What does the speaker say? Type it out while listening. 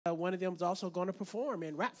one of them is also going to perform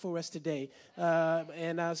and rap for us today.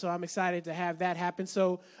 So I'm excited to have that happen.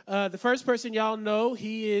 So the first person y'all know,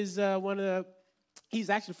 he is he's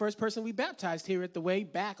actually the first person we baptized here at the Way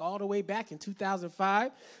Back, all the way back in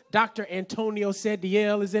 2005. Dr. Antonio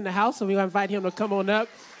Sediel is in the house, so we're going to invite him to come on up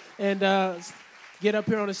and get up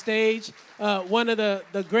here on the stage. One of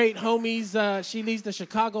the great homies, she leads the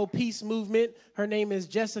Chicago Peace Movement. Her name is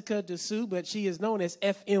Jessica Dessou, but she is known as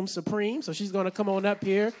FM Supreme, so she's going to come on up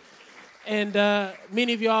here. And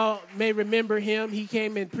many of y'all may remember him. He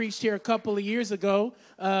came and preached here a couple of years ago.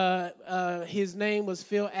 His name was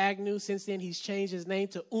Phil Agnew. Since then, he's changed his name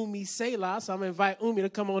to Umi Selah. So I'm going to invite Umi to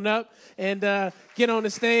come on up and get on the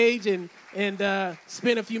stage and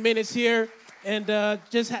spend a few minutes here. And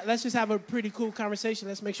let's just have a pretty cool conversation.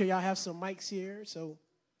 Let's make sure y'all have some mics here. So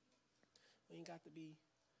we ain't got to be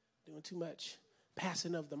doing too much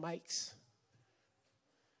passing of the mics.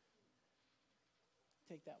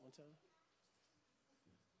 Take that one, Tom.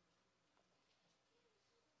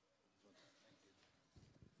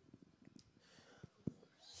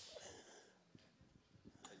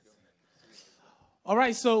 All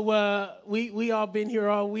right, so we all been here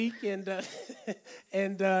all week, and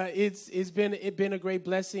it's been a great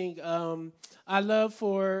blessing. I love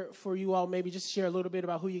for you all maybe just share a little bit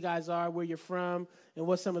about who you guys are, where you're from, and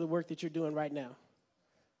what's some of the work that you're doing right now.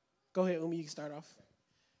 Go ahead, Umi, you can start off.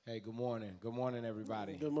 Hey, good morning. Good morning,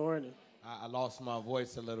 everybody. Good morning. I lost my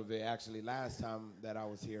voice a little bit, actually, last time that I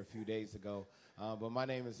was here a few days ago. But my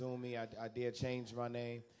name is Umi. I did change my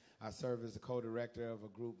name. I serve as the co-director of a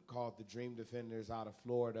group called the Dream Defenders out of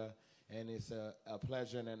Florida, and it's a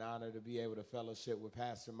pleasure and an honor to be able to fellowship with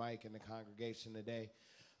Pastor Mike and the congregation today.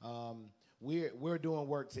 We're doing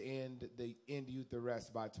work to end youth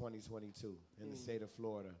arrest by 2022 in the state of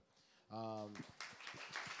Florida.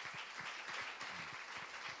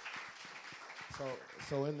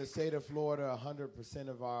 So in the state of Florida, 100%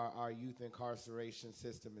 of our youth incarceration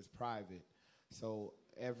system is private. So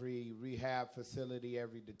every rehab facility,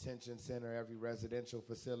 every detention center, every residential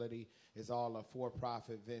facility is all a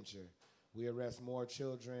for-profit venture. We arrest more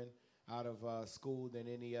children out of school than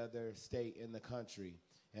any other state in the country.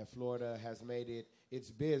 And Florida has made it its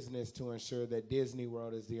business to ensure that Disney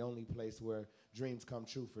World is the only place where dreams come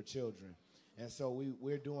true for children. And so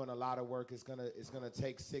we're doing a lot of work. It's gonna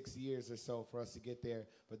take 6 years or so for us to get there,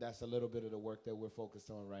 but that's a little bit of the work that we're focused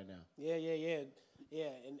on right now. Yeah.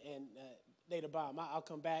 And Data Bob, I'll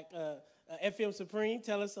come back. FM Supreme,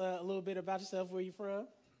 tell us a little bit about yourself, where you're from.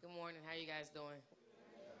 Good morning. How you guys doing?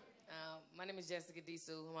 My name is Jessica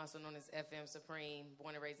Dessou. I'm also known as FM Supreme,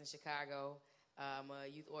 born and raised in Chicago. I'm a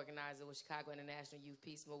youth organizer with Chicago International Youth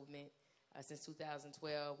Peace Movement. Since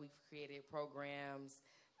 2012, we've created programs,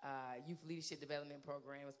 youth leadership development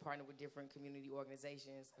programs, partnered with different community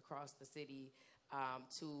organizations across the city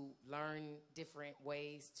to learn different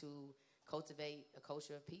ways to cultivate a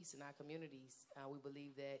culture of peace in our communities. We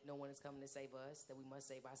believe that no one is coming to save us, that we must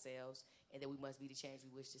save ourselves, and that we must be the change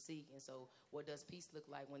we wish to seek. And so what does peace look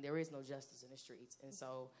like when there is no justice in the streets? And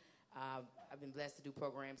so I've been blessed to do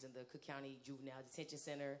programs in the Cook County Juvenile Detention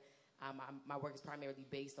Center. My work is primarily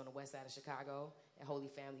based on the west side of Chicago at Holy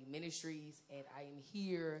Family Ministries, and I am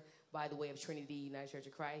here by the way of Trinity United Church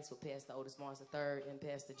of Christ with Pastor Otis Morris III and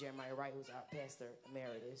Pastor Jeremiah Wright, who's our pastor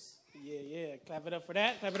emeritus. Yeah. Clap it up for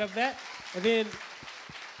that. And then,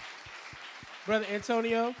 Brother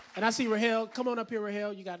Antonio, and I see Rahel. Come on up here,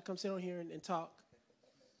 Rahel. You got to come sit on here and talk.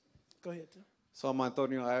 Go ahead, Tim. So I'm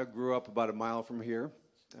Antonio. I grew up about a mile from here.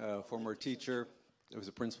 Former teacher. I was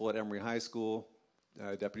a principal at Emory High School.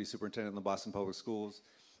 Deputy superintendent in the Boston Public Schools.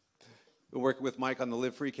 Been working with Mike on the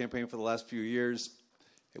Live Free campaign for the last few years.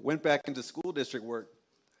 It went back into school district work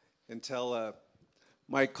until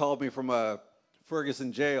Mike called me from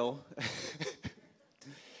Ferguson jail.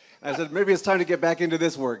 I said, maybe it's time to get back into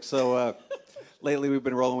this work. So lately we've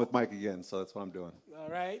been rolling with Mike again, so that's what I'm doing. All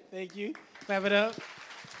right, thank you. Clap it up.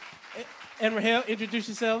 And Rahel, introduce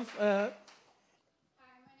yourself. Hi, my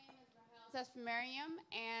name is Rahel Sesfamariam,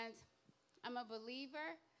 and I'm a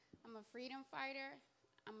believer, I'm a freedom fighter,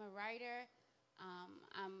 I'm a writer.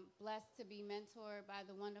 I'm blessed to be mentored by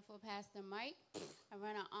the wonderful Pastor Mike. I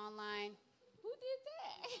run an online, who did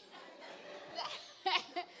that?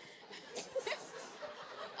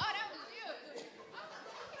 Oh, that was you.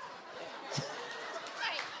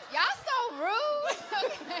 Wait, y'all so rude.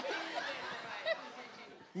 Okay.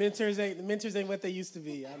 Mentors ain't what they used to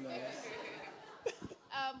be, I know.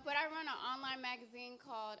 But I run an online magazine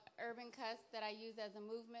called Urban Cuts that I use as a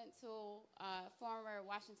movement tool. Former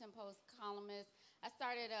Washington Post columnist. I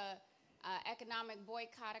started a economic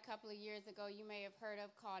boycott a couple of years ago you may have heard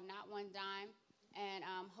of called Not One Dime. And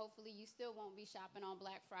hopefully you still won't be shopping on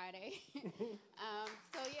Black Friday. So,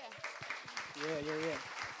 yeah. Yeah.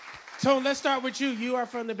 Tone, let's start with you. You are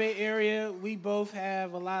from the Bay Area. We both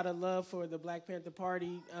have a lot of love for the Black Panther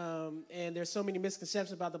Party, and there's so many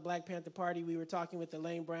misconceptions about the Black Panther Party. We were talking with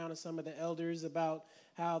Elaine Brown and some of the elders about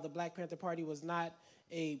how the Black Panther Party was not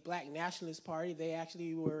a black nationalist party. They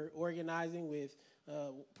actually were organizing with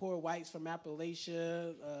poor whites from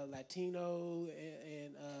Appalachia, Latino,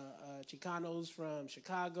 and Chicanos from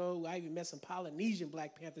Chicago. I even met some Polynesian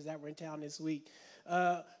Black Panthers that were in town this week.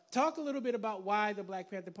 Talk a little bit about why the Black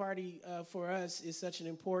Panther Party for us is such an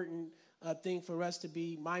important thing for us to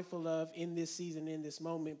be mindful of in this season, in this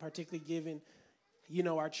moment, particularly given,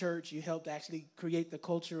 our church. You helped actually create the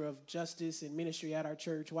culture of justice and ministry at our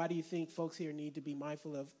church. Why do you think folks here need to be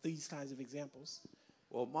mindful of these kinds of examples?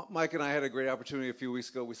 Well, Mike and I had a great opportunity a few weeks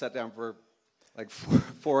ago. We sat down for like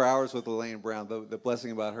 4 hours with Elaine Brown. The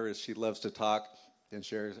blessing about her is she loves to talk and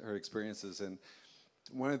share her experiences. And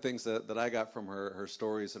one of the things that I got from her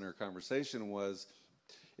stories and her conversation was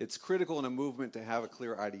it's critical in a movement to have a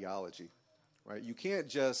clear ideology, right? You can't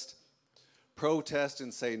just protest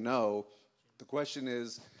and say no. The question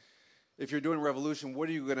is, if you're doing revolution, what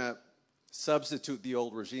are you going to substitute the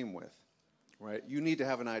old regime with, right? You need to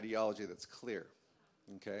have an ideology that's clear,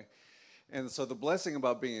 okay? And so the blessing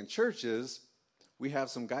about being in church is we have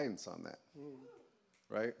some guidance on that,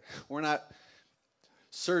 right? We're not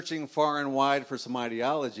searching far and wide for some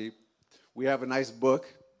ideology. We have a nice book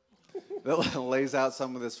that lays out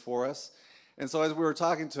some of this for us. And so as we were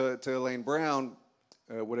talking to Elaine Brown,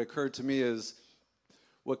 what occurred to me is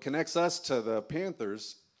what connects us to the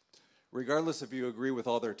Panthers, regardless if you agree with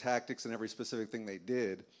all their tactics and every specific thing they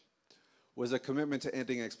did, was a commitment to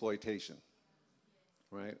ending exploitation,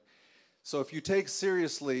 right? So if you take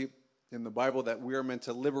seriously in the Bible that we are meant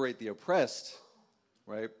to liberate the oppressed,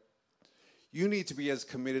 right, you need to be as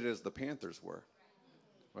committed as the Panthers were,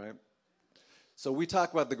 right? So we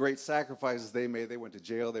talk about the great sacrifices they made. They went to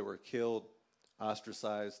jail. They were killed,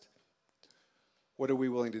 ostracized. What are we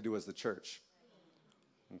willing to do as the church?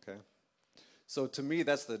 Okay? So to me,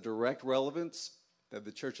 that's the direct relevance that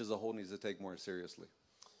the church as a whole needs to take more seriously.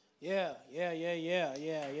 Yeah.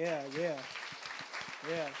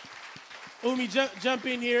 Umi, jump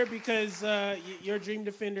in here because your Dream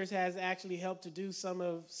Defenders has actually helped to do some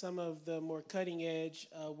of the more cutting edge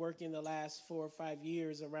work in the last 4 or 5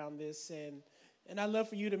 years around this, and I'd love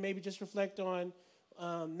for you to maybe just reflect on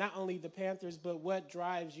not only the Panthers but what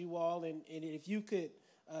drives you all, and if you could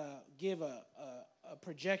give a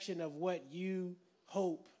projection of what you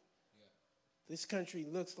hope this country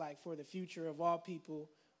looks like for the future of all people.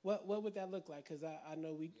 What would that look like? Because I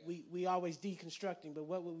know we always deconstructing, but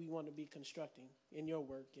what would we want to be constructing in your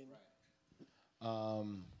work?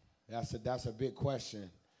 That's a big question.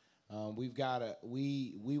 We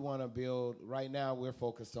want to build. Right now, we're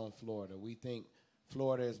focused on Florida. We think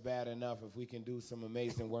Florida is bad enough. If we can do some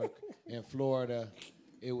amazing work in Florida,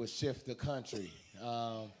 it would shift the country.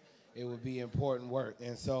 It would be important work,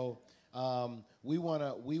 and so we want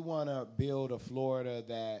to build a Florida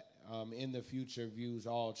that in the future views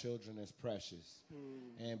all children as precious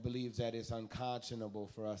and believes that it's unconscionable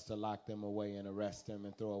for us to lock them away and arrest them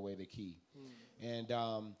and throw away the key. And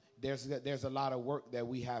there's a lot of work that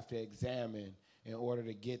we have to examine in order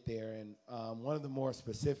to get there. And one of the more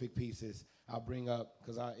specific pieces I'll bring up,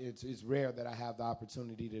 because it's rare that I have the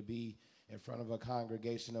opportunity to be in front of a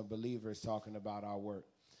congregation of believers talking about our work.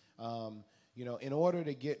 In order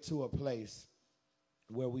to get to a place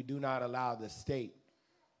where we do not allow the state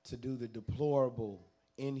to do the deplorable,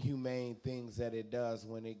 inhumane things that it does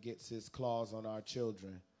when it gets its claws on our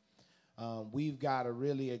children, we've got to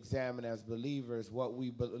really examine as believers what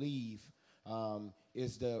we believe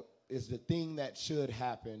is the thing that should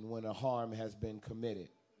happen when a harm has been committed.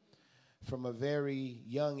 From a very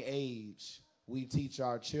young age, we teach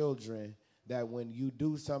our children that when you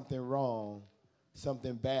do something wrong,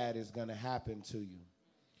 something bad is going to happen to you.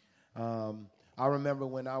 I remember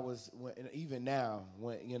even now,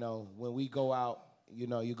 when we go out,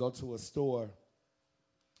 you go to a store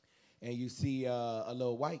and you see a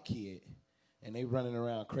little white kid and they running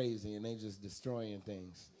around crazy and they just destroying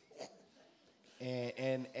things.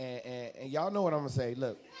 And y'all know what I'm gonna say.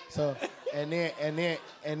 Look, so and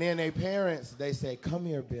then their parents, they say, "Come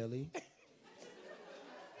here, Billy."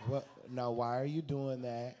 What? Now, why are you doing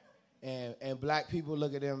that? And black people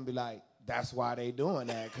look at them and be like, "That's why they doing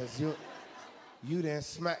that, because you didn't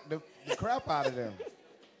smack the crap out of them."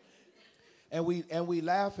 And we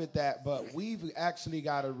laugh at that, but we've actually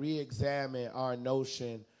got to re-examine our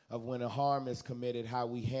notion of when a harm is committed, how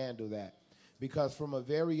we handle that. Because from a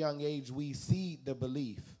very young age, we seed the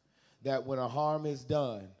belief that when a harm is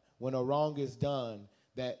done, when a wrong is done,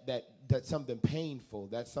 that something painful,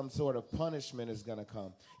 that some sort of punishment is going to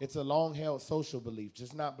come. It's a long-held social belief.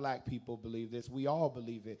 Just not black people believe this. We all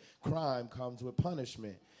believe it. Crime comes with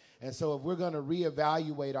punishment. And so if we're going to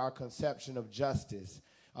reevaluate our conception of justice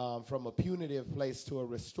from a punitive place to a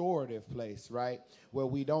restorative place, right, where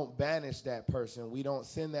we don't banish that person, we don't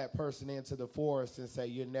send that person into the forest and say,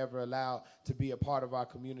 you're never allowed to be a part of our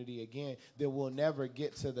community again, then we'll never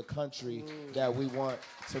get to the country that we want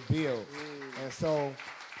to build. And so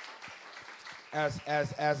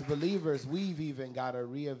as believers, we've even got to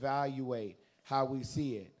reevaluate how we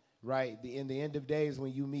see it, right? In the end of days,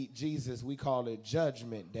 when you meet Jesus, we call it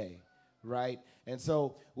Judgment Day, right? And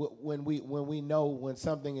so when we know when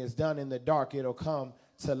something is done in the dark, it'll come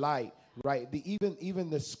to light, right? Even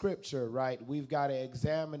the scripture, right? We've got to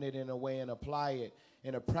examine it in a way and apply it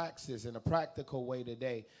in a praxis, in a practical way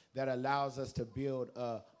today that allows us to build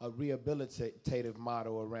a rehabilitative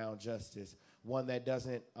model around justice, one that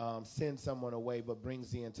doesn't send someone away but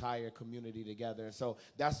brings the entire community together. And so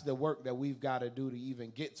that's the work that we've got to do to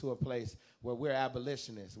even get to a place where we're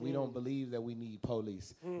abolitionists. We don't believe that we need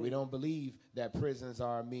police. We don't believe that prisons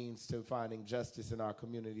are a means to finding justice in our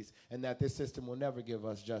communities and that this system will never give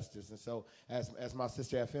us justice. And so as my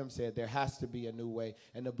sister FM said, there has to be a new way,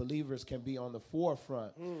 and the believers can be on the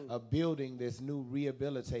forefront of building this new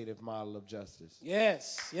rehabilitative model of justice.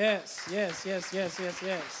 Yes.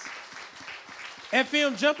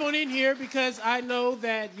 FM, jump on in here because I know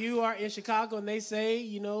that you are in Chicago, and they say,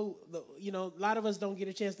 a lot of us don't get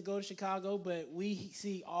a chance to go to Chicago, but we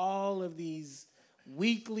see all of these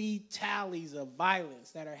weekly tallies of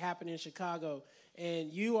violence that are happening in Chicago.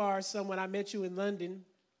 And you are someone, I met you in London,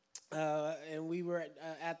 and we were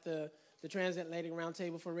at the Transatlantic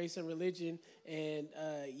Roundtable for Race and Religion, and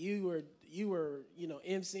you were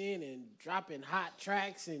emceeing and dropping hot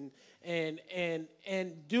tracks and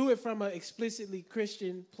do it from an explicitly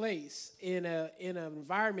Christian place in an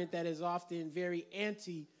environment that is often very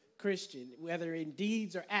anti-Christian, whether in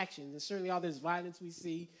deeds or actions. And certainly all this violence we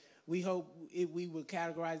see, we hope we would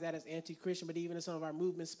categorize that as anti-Christian, but even in some of our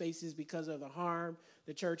movement spaces, because of the harm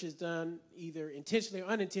the church has done, either intentionally or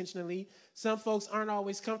unintentionally, some folks aren't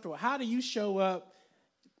always comfortable. How do you show up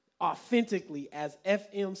authentically as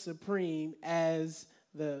FM Supreme, as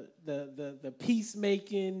the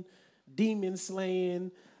peacemaking,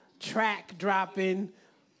 demon-slaying, track-dropping,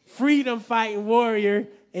 freedom-fighting warrior,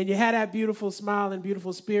 and you had that beautiful smile and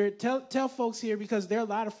beautiful spirit? Tell folks here, because there are a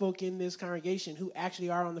lot of folk in this congregation who actually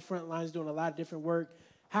are on the front lines doing a lot of different work.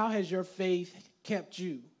 How has your faith kept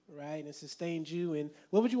you, right, and sustained you? And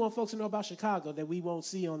what would you want folks to know about Chicago that we won't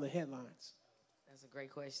see on the headlines? That's a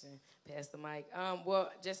great question. Pass the mic.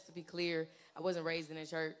 Well, just to be clear, I wasn't raised in a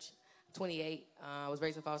church. 28. I was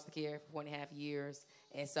raised in foster care for 4.5 years.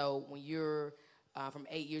 And so when you're from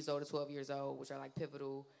 8 years old to 12 years old, which are like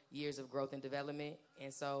pivotal years of growth and development,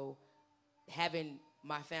 and so having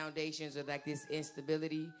my foundations of like this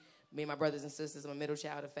instability, me and my brothers and sisters, I'm a middle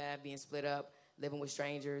child of 5, being split up, living with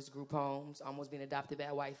strangers, group homes, almost being adopted by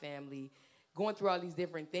a white family, going through all these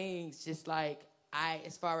different things, just like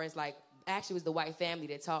as far as like, actually it was the white family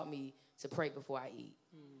that taught me to pray before I eat,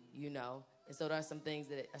 And so there are some things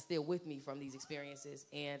that are still with me from these experiences.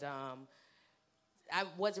 And I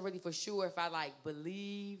wasn't really for sure if I like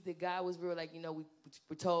believed that God was real. Like,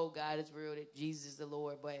 we're told God is real, that Jesus is the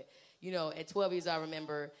Lord. But, at 12 years, I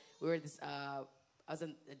remember we were at this, I was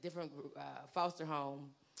in a different foster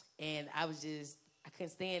home. And I couldn't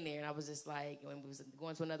stand there. And I was just like, when we was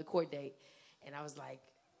going to another court date. And I was like,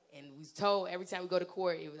 and we was told every time we go to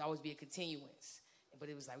court, it would always be a continuance. But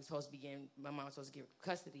it was like my mom was supposed to get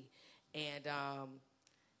custody. And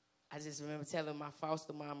I just remember telling my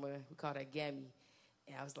foster mama, we called her Gammy,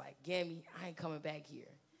 and I was like, Gammy, I ain't coming back here.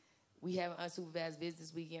 We have an unsupervised visit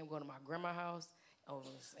this weekend. I'm going to my grandma's house.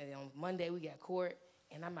 And on Monday, we got court,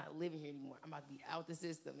 and I'm not living here anymore. I'm about to be out the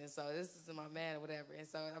system. And so this is my man or whatever. And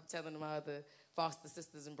so I'm telling my other foster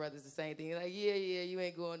sisters and brothers the same thing. They're like, yeah, you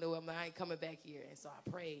ain't going nowhere. I'm like, I ain't coming back here. And so I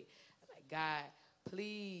prayed. I'm like, God,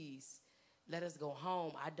 please let us go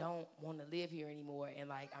home. I don't want to live here anymore. And,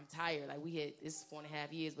 like, I'm tired. Like, this is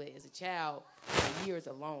 4.5 years, but as a child, a year is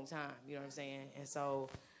a long time. You know what I'm saying? And so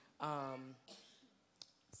I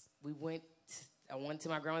went to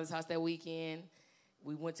my grandmother's house that weekend.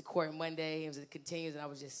 We went to court Monday. It was continuous, and I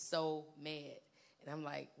was just so mad. And I'm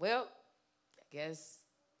like, well, I guess,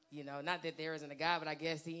 not that there isn't a God, but I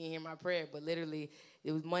guess he didn't hear my prayer. But literally,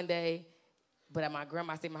 it was Monday. But at I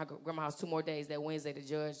stayed at my grandma's house 2 more days. That Wednesday, the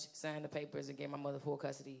judge signed the papers and gave my mother full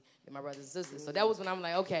custody and my brothers and sisters. So that was when I'm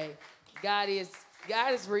like, okay, God is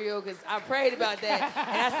God is real because I prayed about that.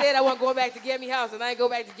 And I said I wasn't going back to Get Me House, and I ain't go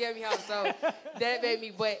back to Get Me House. So that made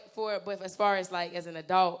me, but as far as like as an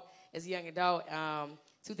adult, as a young adult,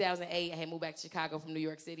 2008, I had moved back to Chicago from New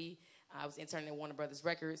York City. I was interning at Warner Brothers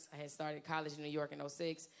Records. I had started college in New York in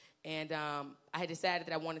 06. And I had decided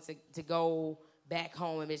that I wanted to go back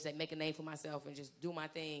home and just like make a name for myself and just do my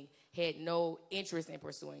thing. Had no interest in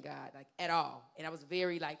pursuing God, like at all. And I was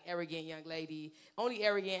very like arrogant young lady, only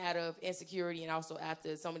arrogant out of insecurity and also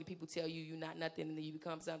after so many people tell you you're not nothing and then you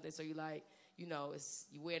become something. So you like, you know,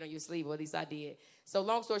 you wear it on your sleeve, or at least I did. So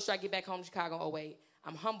long story short, I get back home to Chicago in 08.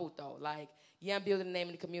 I'm humbled though. Like, yeah, I'm building a name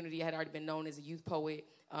in the community. I had already been known as a youth poet,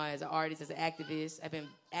 as an artist, as an activist. I've been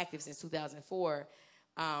active since 2004.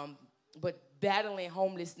 But battling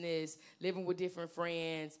homelessness, living with different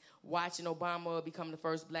friends, watching Obama become the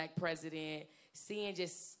first black president, seeing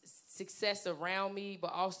just success around me,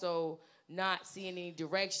 but also not seeing any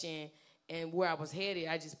direction and where I was headed.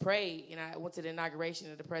 I just prayed, and I went to the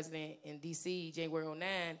inauguration of the president in D.C., January 09,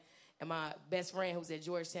 and my best friend who's at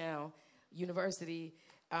Georgetown University,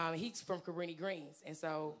 he's from Cabrini Greens. And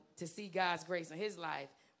so to see God's grace in his life,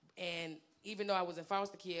 and even though I was in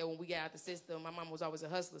foster care when we got out the system, my mom was always a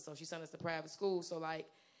hustler, so she sent us to private school. So, like,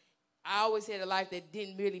 I always had a life that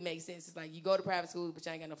didn't really make sense. It's like, you go to private school, but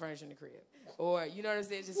you ain't got no furniture in the crib. Or, you know what I'm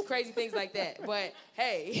saying? Just crazy things like that. But,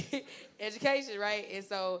 hey, education, right? And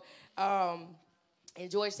so, in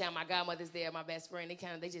Georgetown, my godmother's there, my best friend,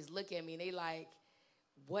 they just look at me, and they like,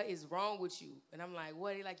 what is wrong with you? And I'm like,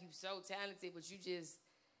 what? They like, you so talented, but you just...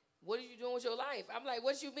 what are you doing with your life? I'm like,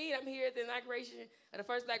 what you mean? I'm here at the inauguration of the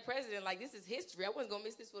first black president. Like, this is history. I wasn't going to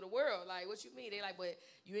miss this for the world. Like, what you mean? They like, but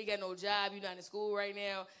you ain't got no job. You're not in school right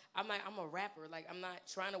now. I'm like, I'm a rapper. Like, I'm not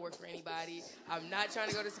trying to work for anybody. I'm not trying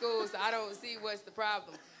to go to school, so I don't see what's the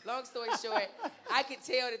problem. Long story short, I could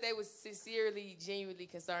tell that they was sincerely, genuinely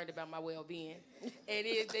concerned about my well-being. And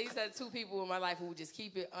these are two people in my life who would just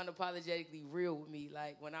keep it unapologetically real with me,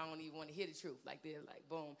 like, when I don't even want to hear the truth. Like, they're like,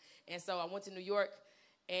 boom. And so I went to New York,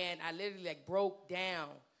 and I literally, like, broke down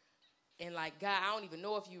and, like, God, I don't even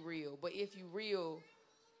know if you real, but if you real,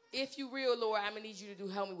 Lord, I'm going to need you to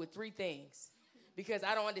help me with 3 things because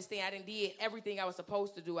I don't understand. I didn't did everything I was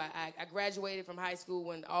supposed to do. I graduated from high school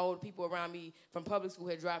when all the people around me from public school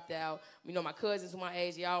had dropped out. You know, my cousins were my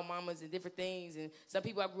age, y'all mamas and different things, and some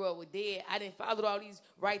people I grew up with dead. I didn't follow all these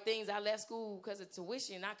right things. I left school because of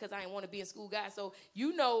tuition, not because I didn't want to be a school guy. So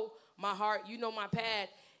you know my heart, you know my path.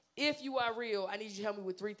 If you are real, I need you to help me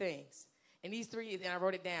with 3 things. And these 3, and I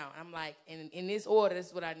wrote it down. I'm like, in this order, this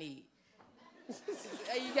is what I need.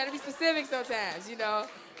 You got to be specific sometimes, you know.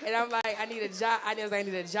 And I'm like, I need a job. I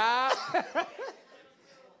need a job,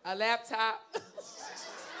 a laptop,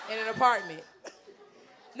 and an apartment.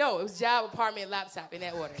 No, it was job, apartment, laptop in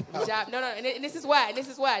that order. Job, no, and this is why.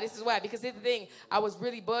 Because here's the thing, I was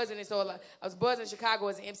really buzzing, and so I was buzzing in Chicago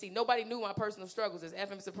as an MC. Nobody knew my personal struggles as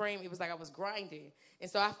FM Supreme. It was like I was grinding, and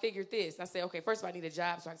so I figured this. I said, okay, first of all, I need a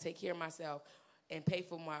job so I can take care of myself and pay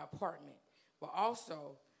for my apartment. But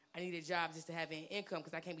also, I need a job just to have an income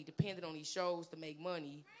because I can't be dependent on these shows to make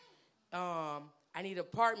money. I need an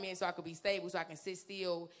apartment so I could be stable, so I can sit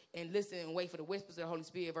still and listen and wait for the whispers of the Holy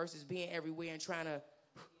Spirit versus being everywhere and trying to,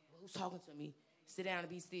 who's talking to me? Sit down and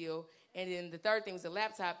be still. And then the third thing was a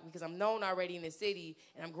laptop because I'm known already in the city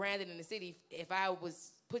and I'm grounded in the city. If I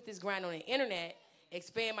was put this grind on the internet,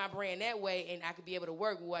 expand my brand that way, and I could be able to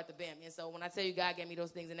work at the BIM. And so when I tell you God gave me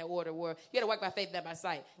those things in that order, where you got to work by faith, not by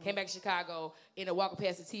sight. Came back to Chicago, walking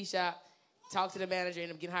past the tea shop, talked to the manager,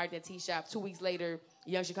 ended up getting hired at that tea shop. 2 weeks later,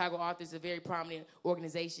 Young Chicago Authors, a very prominent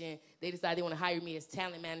organization, they decided they want to hire me as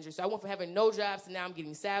talent manager. So I went from having no jobs to now I'm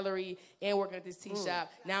getting salary and working at this tea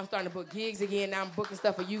shop. Now I'm starting to book gigs again. Now I'm booking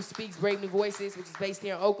stuff for Youth Speaks, Brave New Voices, which is based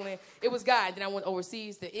here in Oakland. It was God. Then I went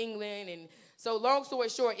overseas to England. And so long story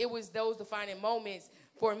short, it was those defining moments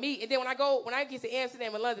for me. And then when I get to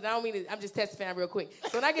Amsterdam and London, I don't mean to, I'm just testifying real quick.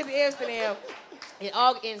 So when I get to Amsterdam in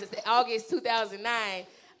August 2009,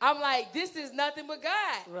 I'm like, this is nothing but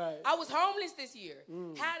God. Right. I was homeless this year.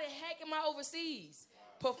 How the heck am I overseas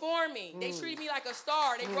performing? They treat me like a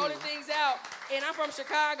star. They rolling things out, and I'm from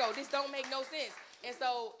Chicago. This don't make no sense. And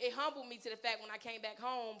so it humbled me to the fact when I came back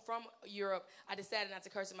home from Europe, I decided not to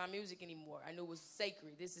curse in my music anymore. I knew it was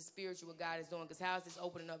sacred. This is spiritual what God is doing because how is this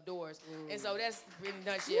opening up doors? And so that's in a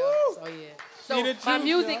nutshell. So, yeah. So my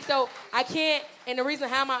music, so I can't, and the reason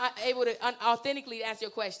how am I able to authentically answer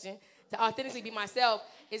your question, to authentically be myself,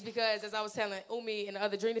 is because, as I was telling Umi and the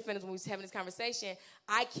other Dream Defenders when we was having this conversation,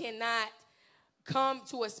 I cannot come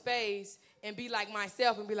to a space and be like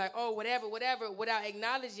myself and be like, oh, whatever, without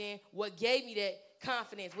acknowledging what gave me that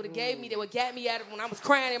confidence, would have gave me, that would get me out of when I was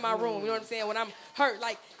crying in my room, you know what I'm saying, when I'm hurt.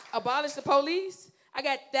 Like, abolish the police, I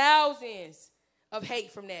got thousands of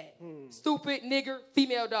hate from that. Stupid, nigger,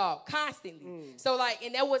 female dog, constantly. So, like,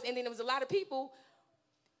 and then there was a lot of people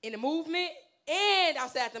in the movement and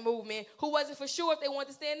outside the movement who wasn't for sure if they wanted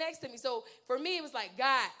to stand next to me. So for me, it was like,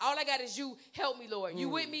 God, all I got is you. Help me, Lord. You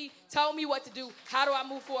with me? Tell me what to do. How do I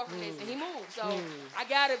move forward from this? And he moved. So I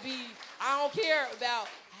got to be, I don't care about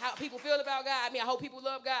how people feel about God. I mean, I hope people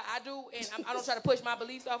love God. I do. And I don't try to push my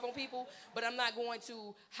beliefs off on people, but I'm not going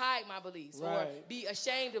to hide my beliefs or be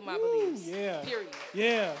ashamed of my beliefs. Yeah. Period.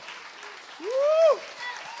 Yeah. Woo!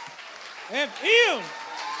 FM.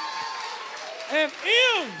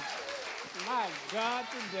 FM. My God,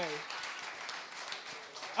 today.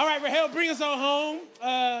 All right, Rahel, bring us on home.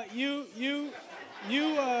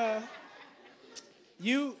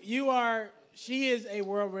 She is a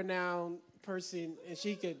world-renowned person, and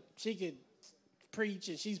she could preach,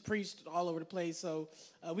 and she's preached all over the place. So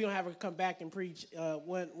we don't have her come back and preach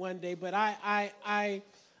one day. But I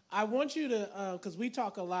want you to, because we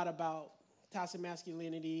talk a lot about toxic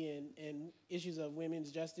masculinity and issues of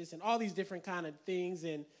women's justice and all these different kind of things.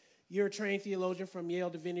 And you're a trained theologian from Yale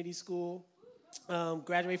Divinity School,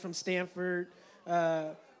 graduated from Stanford,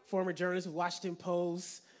 former journalist with Washington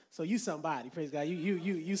Post. So you somebody, praise God.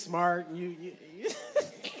 You smart. You.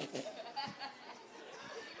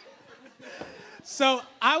 So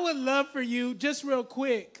I would love for you, just real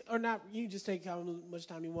quick, or not, you just take how much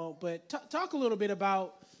time you want, but talk a little bit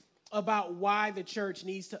about why the church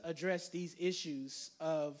needs to address these issues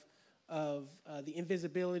of the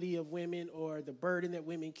invisibility of women or the burden that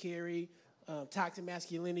women carry, toxic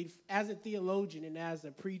masculinity. As a theologian and as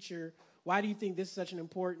a preacher, why do you think this is such an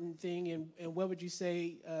important thing, and what would you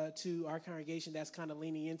say to our congregation that's kind of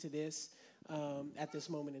leaning into this at this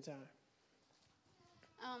moment in time?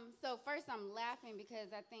 So first I'm laughing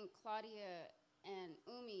because I think Claudia and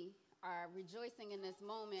Umi are rejoicing in this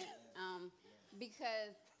moment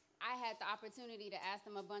because I had the opportunity to ask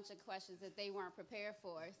them a bunch of questions that they weren't prepared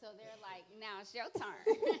for. So they're like, now it's your turn.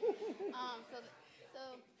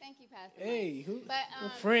 So thank you, Pastor Hey,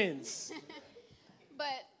 we're friends.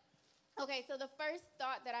 But, okay, so the first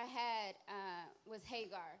thought that I had was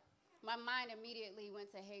Hagar. My mind immediately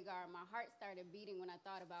went to Hagar. My heart started beating when I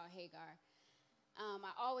thought about Hagar.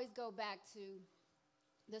 I always go back to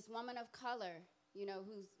this woman of color, you know,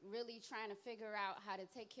 who's really trying to figure out how to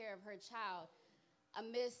take care of her child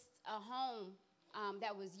amidst a home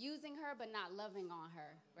that was using her but not loving on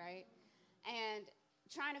her, right? And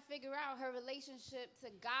trying to figure out her relationship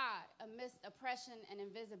to God amidst oppression and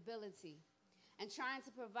invisibility, and trying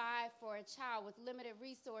to provide for a child with limited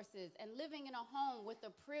resources and living in a home with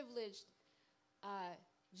a privileged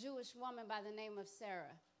Jewish woman by the name of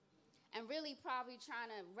Sarah. And really probably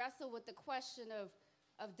trying to wrestle with the question of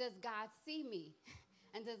does God see me?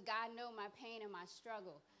 And does God know my pain and my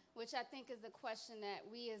struggle? Which I think is a question that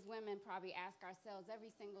we as women probably ask ourselves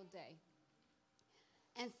every single day.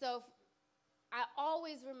 And so I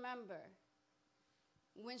always remember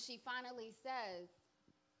when she finally says,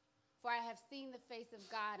 "For I have seen the face of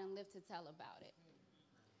God and live to tell about it."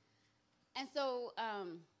 And so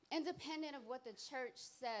independent of what the church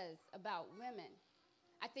says about women,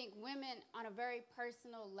 I think women on a very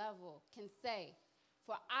personal level can say,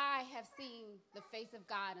 "For I have seen the face of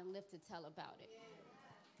God and live to tell about it."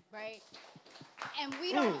 Right? And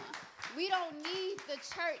we don't need the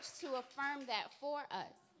church to affirm that for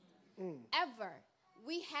us. Ever.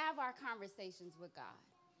 We have our conversations with God.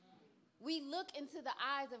 We look into the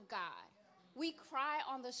eyes of God. We cry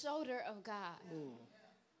on the shoulder of God.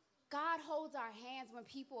 God holds our hands when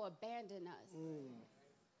people abandon us.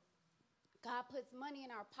 God puts money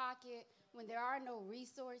in our pocket when there are no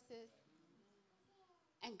resources.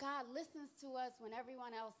 And God listens to us when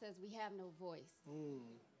everyone else says we have no voice.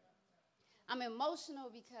 I'm emotional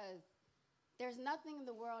because there's nothing in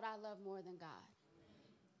the world I love more than God.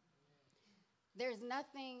 There's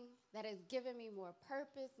nothing that has given me more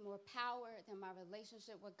purpose, more power than my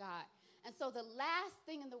relationship with God. And so the last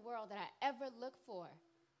thing in the world that I ever look for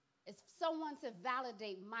is someone to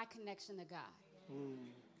validate my connection to God.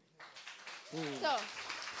 So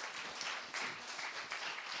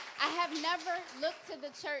I have never looked to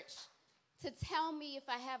the church to tell me if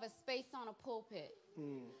I have a space on a pulpit.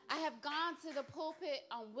 I have gone to the pulpit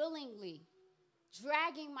unwillingly,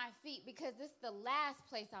 dragging my feet because this is the last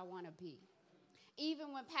place I want to be.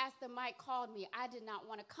 Even when Pastor Mike called me, I did not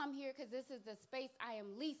want to come here because this is the space I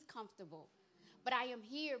am least comfortable. But I am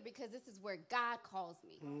here because this is where God calls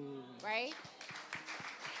me, right?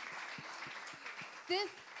 This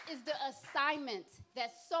is the assignment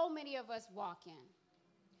that so many of us walk in.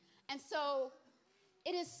 And so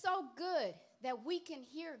it is so good that we can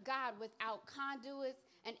hear God without conduits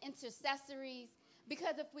and intercessories,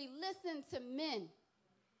 because if we listen to men,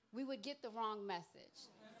 we would get the wrong message,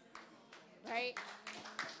 right?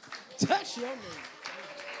 Touch your name.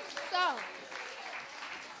 So,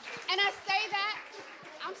 and I say that,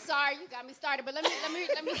 I'm sorry, you got me started, but let me,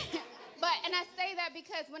 and I say that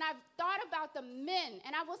because when I've thought about the men,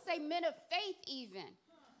 and I will say men of faith even,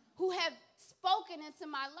 who have spoken into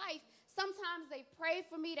my life, sometimes they prayed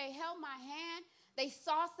for me, they held my hand, they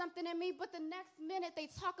saw something in me, but the next minute they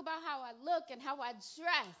talk about how I look and how I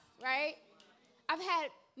dress, right? I've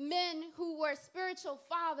had men who were spiritual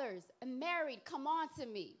fathers and married come on to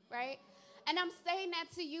me, right? And I'm saying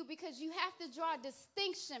that to you because you have to draw a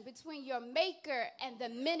distinction between your maker and the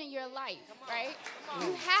men in your life, right?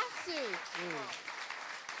 You have to.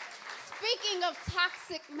 Speaking of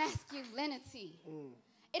toxic masculinity,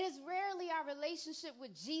 it is rarely our relationship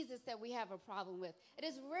with Jesus that we have a problem with. It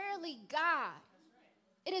is rarely God.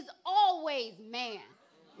 It is always man.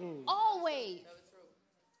 Always.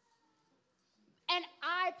 And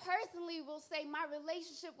I personally will say my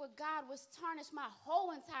relationship with God was tarnished my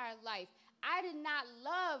whole entire life. I did not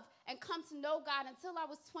love and come to know God until I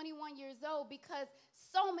was 21 years old because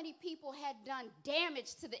so many people had done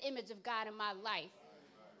damage to the image of God in my life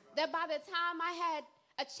that by the time I had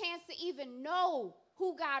a chance to even know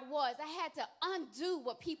who God was, I had to undo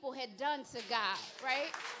what people had done to God,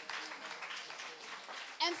 right?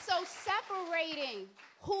 And so separating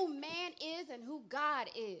who man is and who God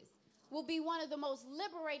is will be one of the most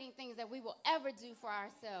liberating things that we will ever do for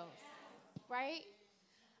ourselves, right?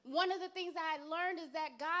 One of the things I had learned is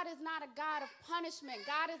that God is not a God of punishment.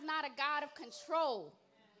 God is not a God of control.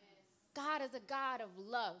 God is a God of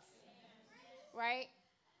love, right?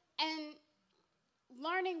 And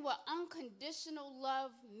learning what unconditional love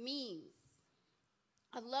means,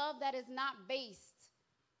 a love that is not based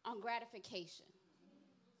on gratification,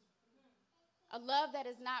 a love that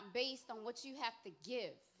is not based on what you have to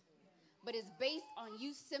give, but is based on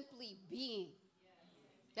you simply being.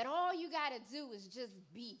 That all you got to do is just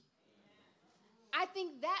be. I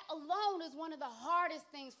think that alone is one of the hardest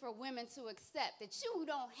things for women to accept, that you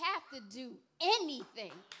don't have to do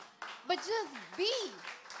anything, but just be.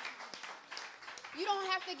 You don't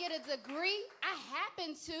have to get a degree. I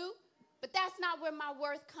happen to, but that's not where my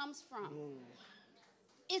worth comes from.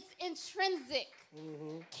 It's intrinsic.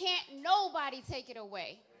 Can't nobody take it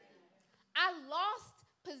away. I lost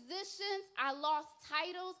positions, I lost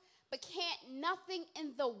titles, but can't nothing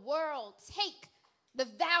in the world take the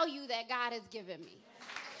value that God has given me.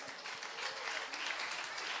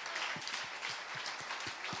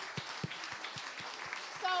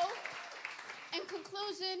 So, in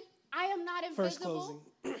conclusion, I am not invisible,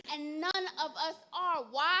 and none of us are.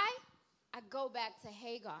 Why? I go back to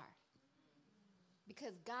Hagar,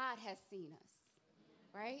 because God has seen us,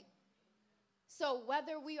 right? So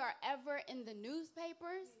whether we are ever in the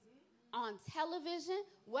newspapers, on television,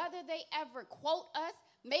 whether they ever quote us,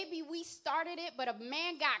 maybe we started it, but a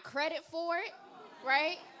man got credit for it,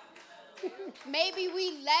 right? Maybe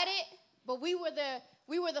we led it, but we were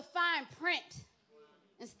the fine print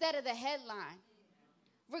instead of the headline.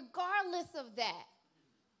 Regardless of that,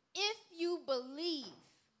 if you believe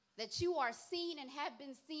that you are seen and have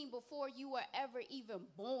been seen before you were ever even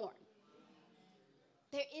born,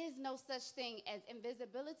 there is no such thing as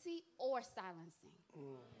invisibility or silencing.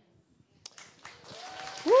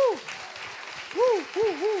 Woo. Woo,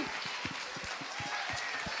 woo, woo.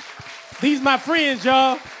 These my friends,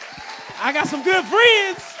 y'all. I got some good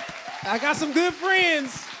friends.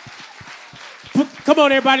 Come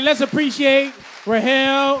on, everybody. Let's appreciate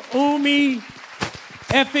Rahel, Umi,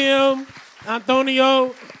 FM,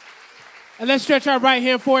 Antonio. And let's stretch our right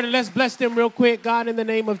hand forward and let's bless them real quick. God, in the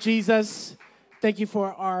name of Jesus, thank you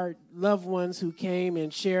for our loved ones who came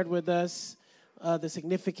and shared with us the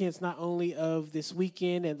significance not only of this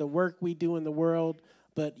weekend and the work we do in the world,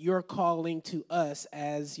 but your calling to us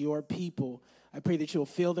as your people. I pray that you'll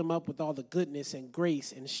fill them up with all the goodness and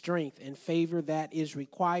grace and strength and favor that is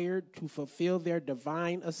required to fulfill their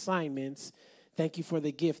divine assignments. Thank you for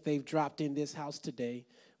the gift they've dropped in this house today.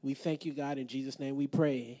 We thank you, God. In Jesus' name we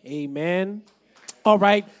pray. Amen. All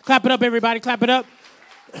right. Clap it up, everybody. Clap it up.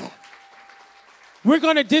 We're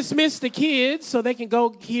going to dismiss the kids so they can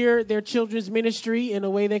go hear their children's ministry in a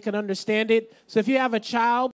way they can understand it. So if you have a child,